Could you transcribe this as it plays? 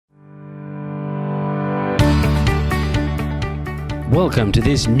Welcome to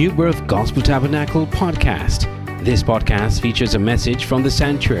this New Birth Gospel Tabernacle podcast. This podcast features a message from the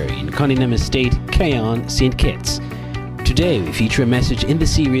sanctuary in Cunningham Estate, Keyon, St. Kitts. Today we feature a message in the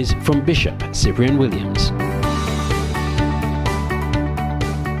series from Bishop Cyprian Williams.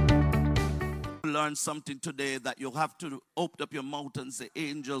 Learn something today that you have to open up your mouth and say,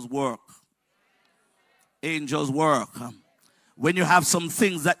 angels work. Angels work. When you have some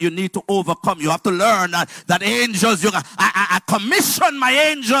things that you need to overcome, you have to learn that angels, I commission my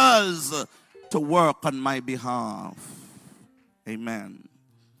angels to work on my behalf. Amen.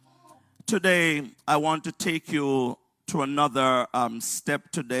 Today, I want to take you to another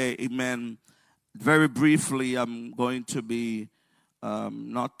step today. Amen. Very briefly, I'm going to be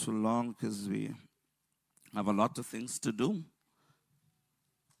not too long because we have a lot of things to do.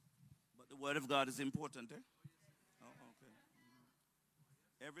 But the Word of God is important, eh?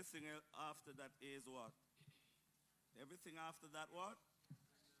 Everything after that is what? Everything after that what?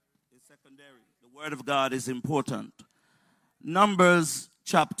 Is secondary. The Word of God is important. Numbers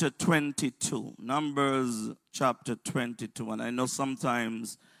chapter 22. Numbers chapter 22. And I know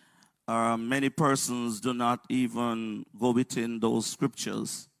sometimes many persons do not even go within those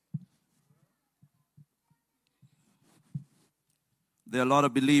scriptures. There are a lot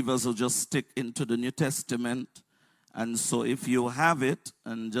of believers who just stick into the New Testament. And so if you have it,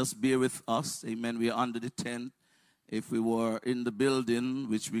 and just bear with us, amen, we are under the tent. If we were in the building,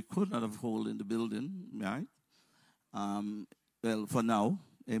 which we could not have held in the building, right? Well, for now,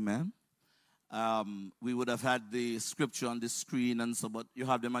 amen. We would have had the scripture on the screen and so, but you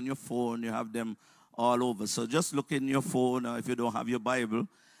have them on your phone, you have them all over. So just look in your phone if you don't have your Bible.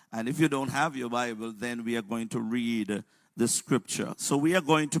 And if you don't have your Bible, then we are going to read the scripture. So we are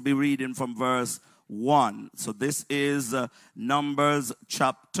going to be reading from verse 1. So this is Numbers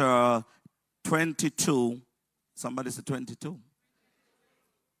chapter 22. Somebody say 22.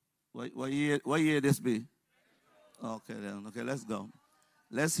 What year this be? Okay, then. Okay, let's go.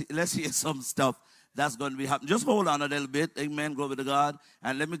 Let's hear some stuff that's going to be happening. Just hold on a little bit. Amen. Glory to God.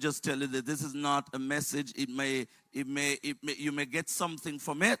 And let me just tell you that this is not a message. You may get something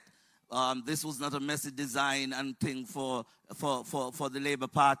from it. This was not a message design and thing for the Labour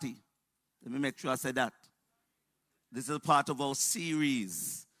Party. Let me make sure I say that. This is part of our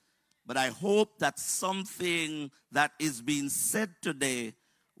series. But I hope that something that is being said today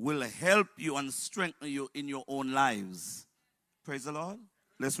will help you and strengthen you in your own lives. Praise the Lord.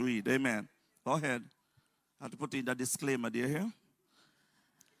 Let's read. Amen. Go ahead. I have to put in that disclaimer. Do you hear?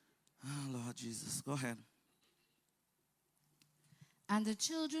 Oh, Lord Jesus. Go ahead. And the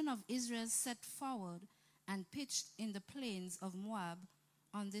children of Israel set forward and pitched in the plains of Moab,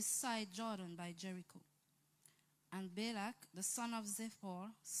 on this side Jordan by Jericho. And Balak, the son of Zippor,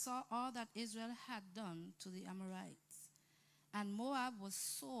 saw all that Israel had done to the Amorites. And Moab was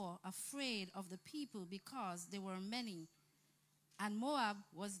sore afraid of the people because they were many. And Moab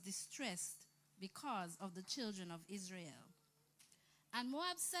was distressed because of the children of Israel. And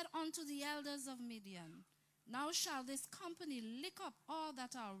Moab said unto the elders of Midian, now shall this company lick up all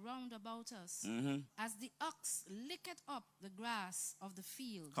that are round about us, as the ox licketh up the grass of the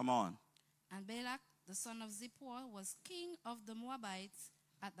field. Come on. And Balak, the son of Zippor, was king of the Moabites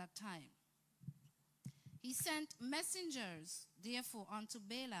at that time. He sent messengers, therefore, unto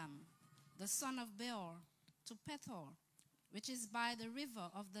Balaam, the son of Beor, to Pethor, which is by the river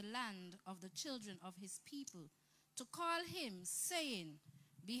of the land of the children of his people, to call him, saying,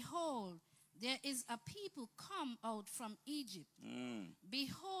 behold, there is a people come out from Egypt.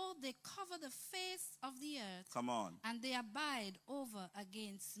 Behold, they cover the face of the earth. Come on. And they abide over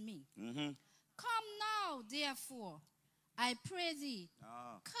against me. Come now, therefore, I pray thee,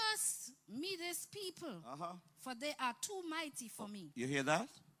 curse me this people, for they are too mighty for me. You hear that?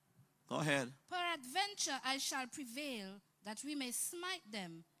 Go ahead. Peradventure I shall prevail, that we may smite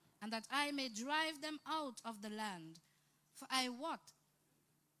them, and that I may drive them out of the land. For I wot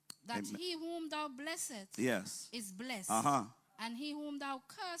that Amen. He whom thou blessest is blessed, and he whom thou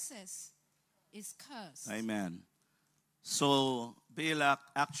cursest is cursed. Amen. So Balak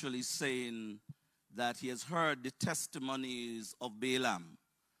actually saying that he has heard the testimonies of Balaam,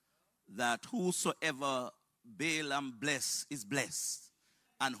 that whosoever Balaam bless is blessed,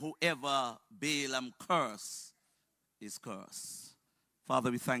 and whoever Balaam curse is cursed. Father,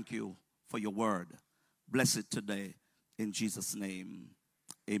 we thank you for your word. Bless it today in Jesus' name.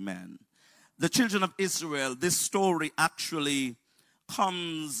 Amen. The children of Israel, this story actually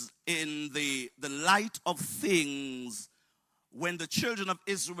comes in the light of things when the children of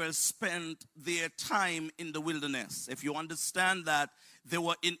Israel spent their time in the wilderness. If you understand that They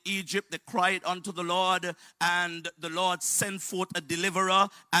were in Egypt. They cried unto the Lord, and the Lord sent forth a deliverer,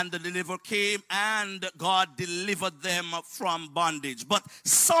 and the deliverer came, and God delivered them from bondage. But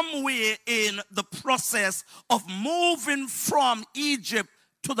somewhere in the process of moving from Egypt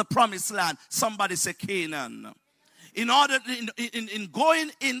to the promised land, somebody say Canaan. In going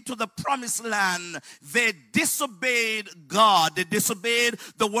into the promised land, they disobeyed God. They disobeyed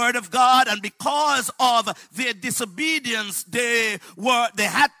the word of God, and because of their disobedience, they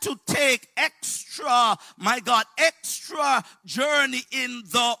had to take extra journey in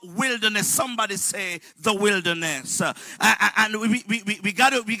the wilderness. Somebody say the wilderness. And we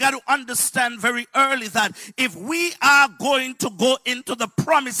got to understand very early that if we are going to go into the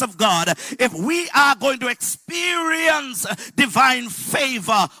promise of God, if we are going to experience divine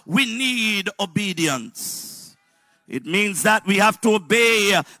favor, we need obedience. It means that we have to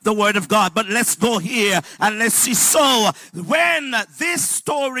obey the word of God. But let's go here and let's see. So when this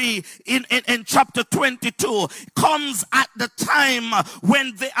story in chapter 22 comes at the time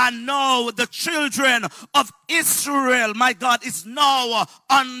when they are now, the children of Israel, my God, is now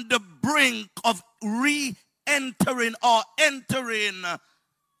on the brink of re-entering or entering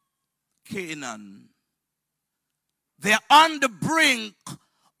Canaan. They're on the brink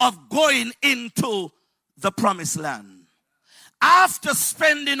of going into the promised land. After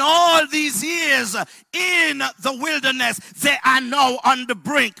spending all these years in the wilderness, they are now on the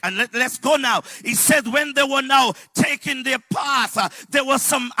brink. And let's go now. He said when they were now taking their path, there were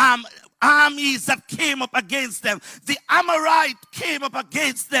some armies that came up against them. The Amorite came up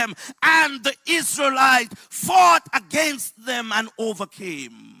against them, and the Israelite fought against them and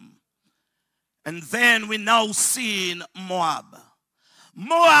overcame. And then we now seen Moab.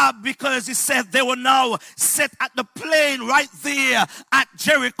 Moab, because he said they were now set at the plain right there at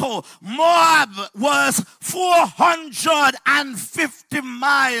Jericho. Moab was 450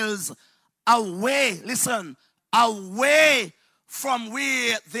 miles away. Listen, away from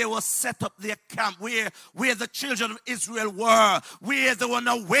where they were set up their camp, where the children of Israel were, where they were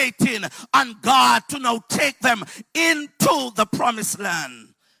now waiting on God to now take them into the promised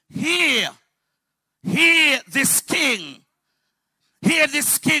land. Here this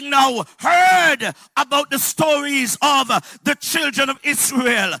king now heard about the stories of the children of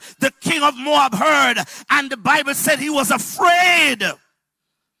Israel. The king of Moab heard, and the Bible said he was afraid.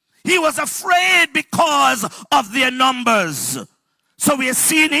 He was afraid because of their numbers. So we are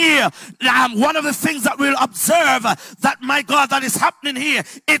seeing here, one of the things that we'll observe that, my God, that is happening here,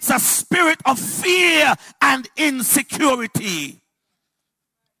 it's a spirit of fear and insecurity.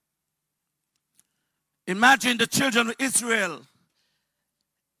 Imagine the children of Israel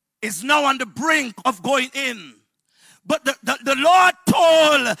is now on the brink of going in. But the Lord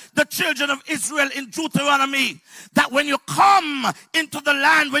told the children of Israel in Deuteronomy that when you come into the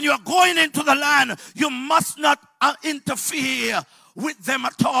land, when you are going into the land, you must not interfere with them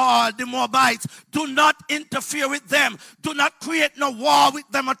at all. The Moabites, do not interfere with them. Do not create no war with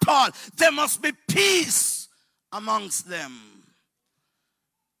them at all. There must be peace amongst them.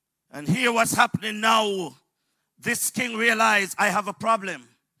 And here what's happening now, this king realized, I have a problem.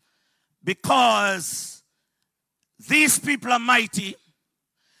 Because these people are mighty.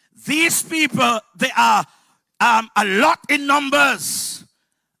 These people, they are a lot in numbers.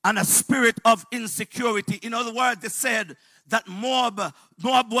 And a spirit of insecurity. In other words, they said that Moab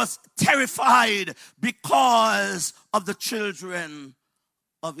was terrified because of the children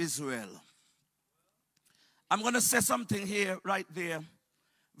of Israel. I'm going to say something here, right there.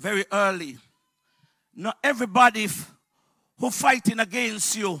 Very early. Not everybody who fighting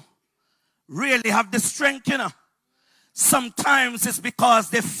against you really have the strength, you know. Sometimes it's because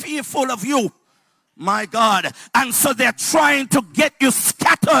they're fearful of you, my God. And so they're trying to get you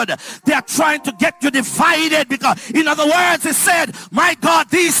scattered. They're trying to get you divided. Because, in other words, it said, my God,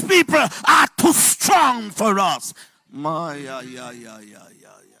 these people are too strong for us. Let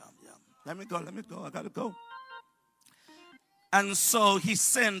me go. I got to go. And so he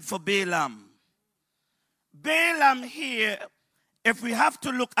sent for Balaam. Balaam here, if we have to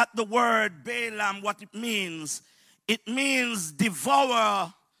look at the word Balaam, what it means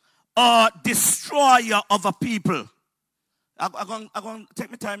devourer or destroyer of a people. I'm going to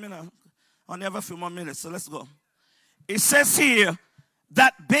take my time, you know. I only have a few more minutes, so let's go. It says here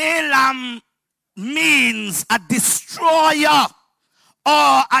that Balaam means a destroyer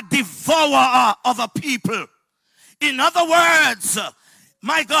or a devourer of a people. In other words,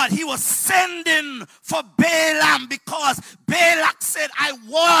 my God, he was sending for Balaam because Balak said, I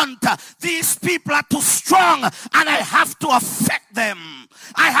want these people are too strong and I have to affect them.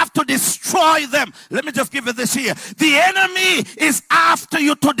 I have to destroy them. Let me just give you this here. The enemy is after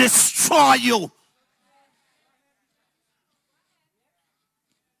you to destroy you.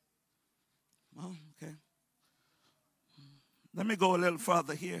 Oh, okay. Let me go a little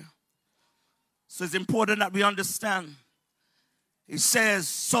further here. So it's important that we understand. He says,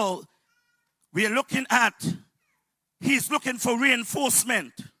 so we are looking at, he's looking for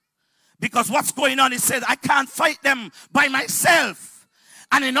reinforcement. Because what's going on, he said, I can't fight them by myself.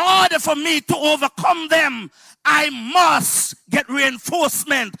 And in order for me to overcome them, I must get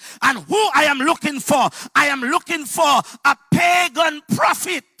reinforcement. And who I am looking for? I am looking for a pagan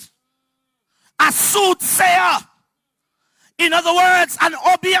prophet, a soothsayer. In other words, an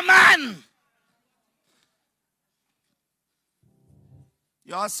Obeah man.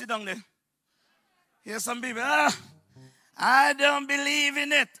 Y'all sit down there. Here's some people. I don't believe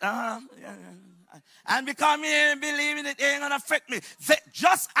in it. And because me believe in it, ain't going to affect me.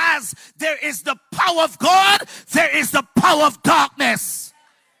 Just as there is the power of God, there is the power of darkness.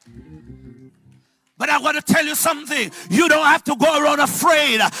 But I want to tell you something. You don't have to go around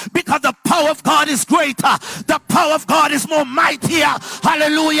afraid because the power of God is greater. The power of God is more mightier.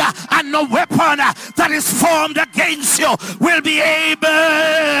 Hallelujah. And no weapon that is formed against you will be able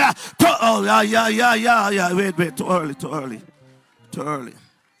to... Oh, yeah. Wait.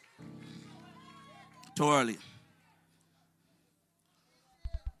 Too early.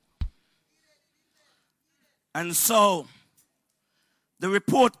 And so the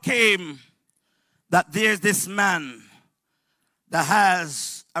report came that there's this man that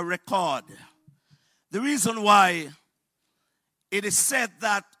has a record. The reason why it is said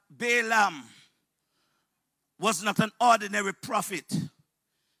that Balaam was not an ordinary prophet.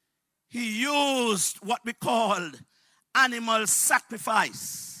 He used what we called animal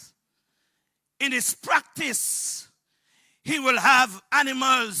sacrifice. In his practice, he will have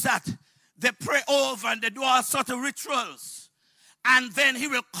animals that they pray over and they do all sorts of rituals. And then he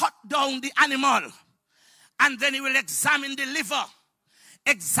will cut down the animal. And then he will examine the liver.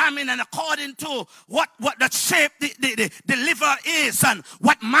 Examine and according to what the shape the liver is and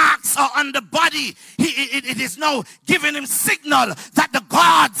what marks are on the body, it is now giving him signal that the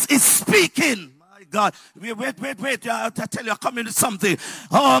gods is speaking. God, wait, I tell you, I'm coming to something.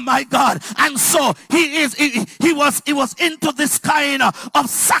 Oh my God. And so he was into this kind of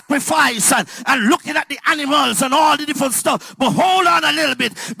sacrifice and looking at the animals and all the different stuff. But hold on a little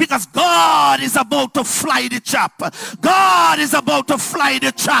bit, because God is about to fly the trap. God is about to fly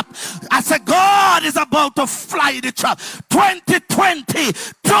the trap. I said God is about to fly the trap.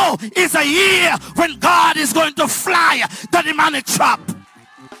 2022 is a year when God is going to fly the demonic trap.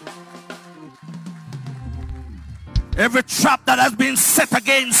 Every trap that has been set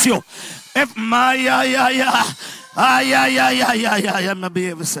against you.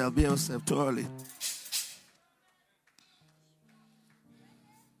 Behave yourself. Too early.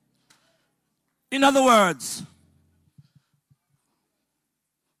 In other words,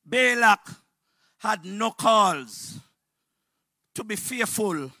 Balak had no cause to be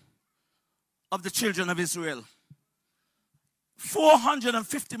fearful of the children of Israel.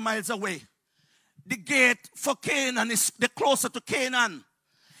 450 miles away. The gate for Canaan is the closer to Canaan.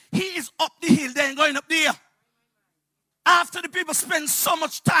 He is up the hill, they ain't going up there. After the people spend so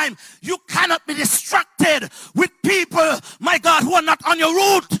much time, you cannot be distracted with people, my God, who are not on your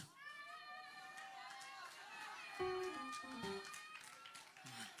route.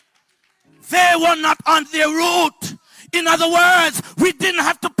 They were not on their route. In other words, we didn't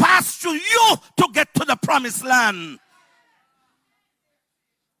have to pass through you to get to the promised land.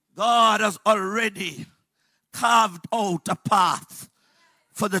 God has already carved out a path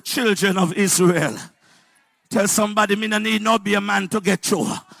for the children of Israel. Tell somebody, me don't need no be a man to get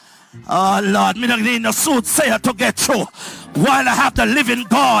through. Oh Lord, me don't need no soothsayer to get through. While I have the living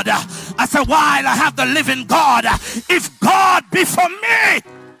God, I said, while I have the living God, if God be for me.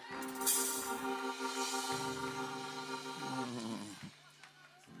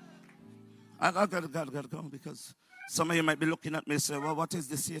 I gotta go because some of you might be looking at me and say, well, what is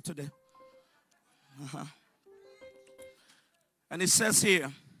this here today? And it says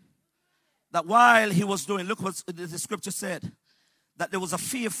here that while he was doing, look what the scripture said, that there was a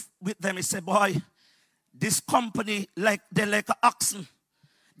fear with them. He said, boy, this company, they're like an oxen.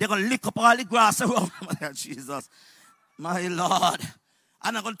 They're going to lick up all the grass around. Jesus, my Lord.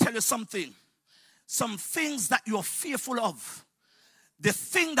 And I'm going to tell you something. Some things that you're fearful of, the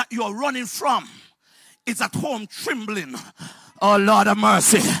thing that you're running from, is at home trembling. Oh, Lord of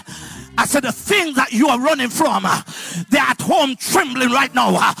mercy. I said the things that you are running from, they're at home trembling right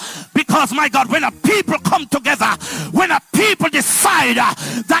now. Because, my God, when a people come together, when a people decide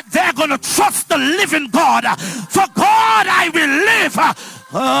that they're going to trust the living God, for God I will live.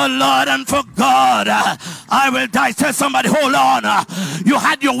 Oh, Lord, and for God I will die. Tell somebody, hold on. You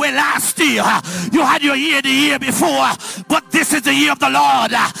had your way last year. You had your year the year before. But this is the year of the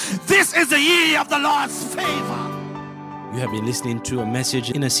Lord. This is the year of the Lord's favor. You have been listening to a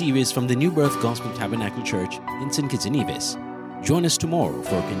message in a series from the New Birth Gospel Tabernacle Church in St. Kitts and Nevis. Join us tomorrow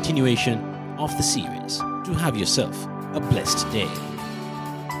for a continuation of the series. To have yourself a blessed day.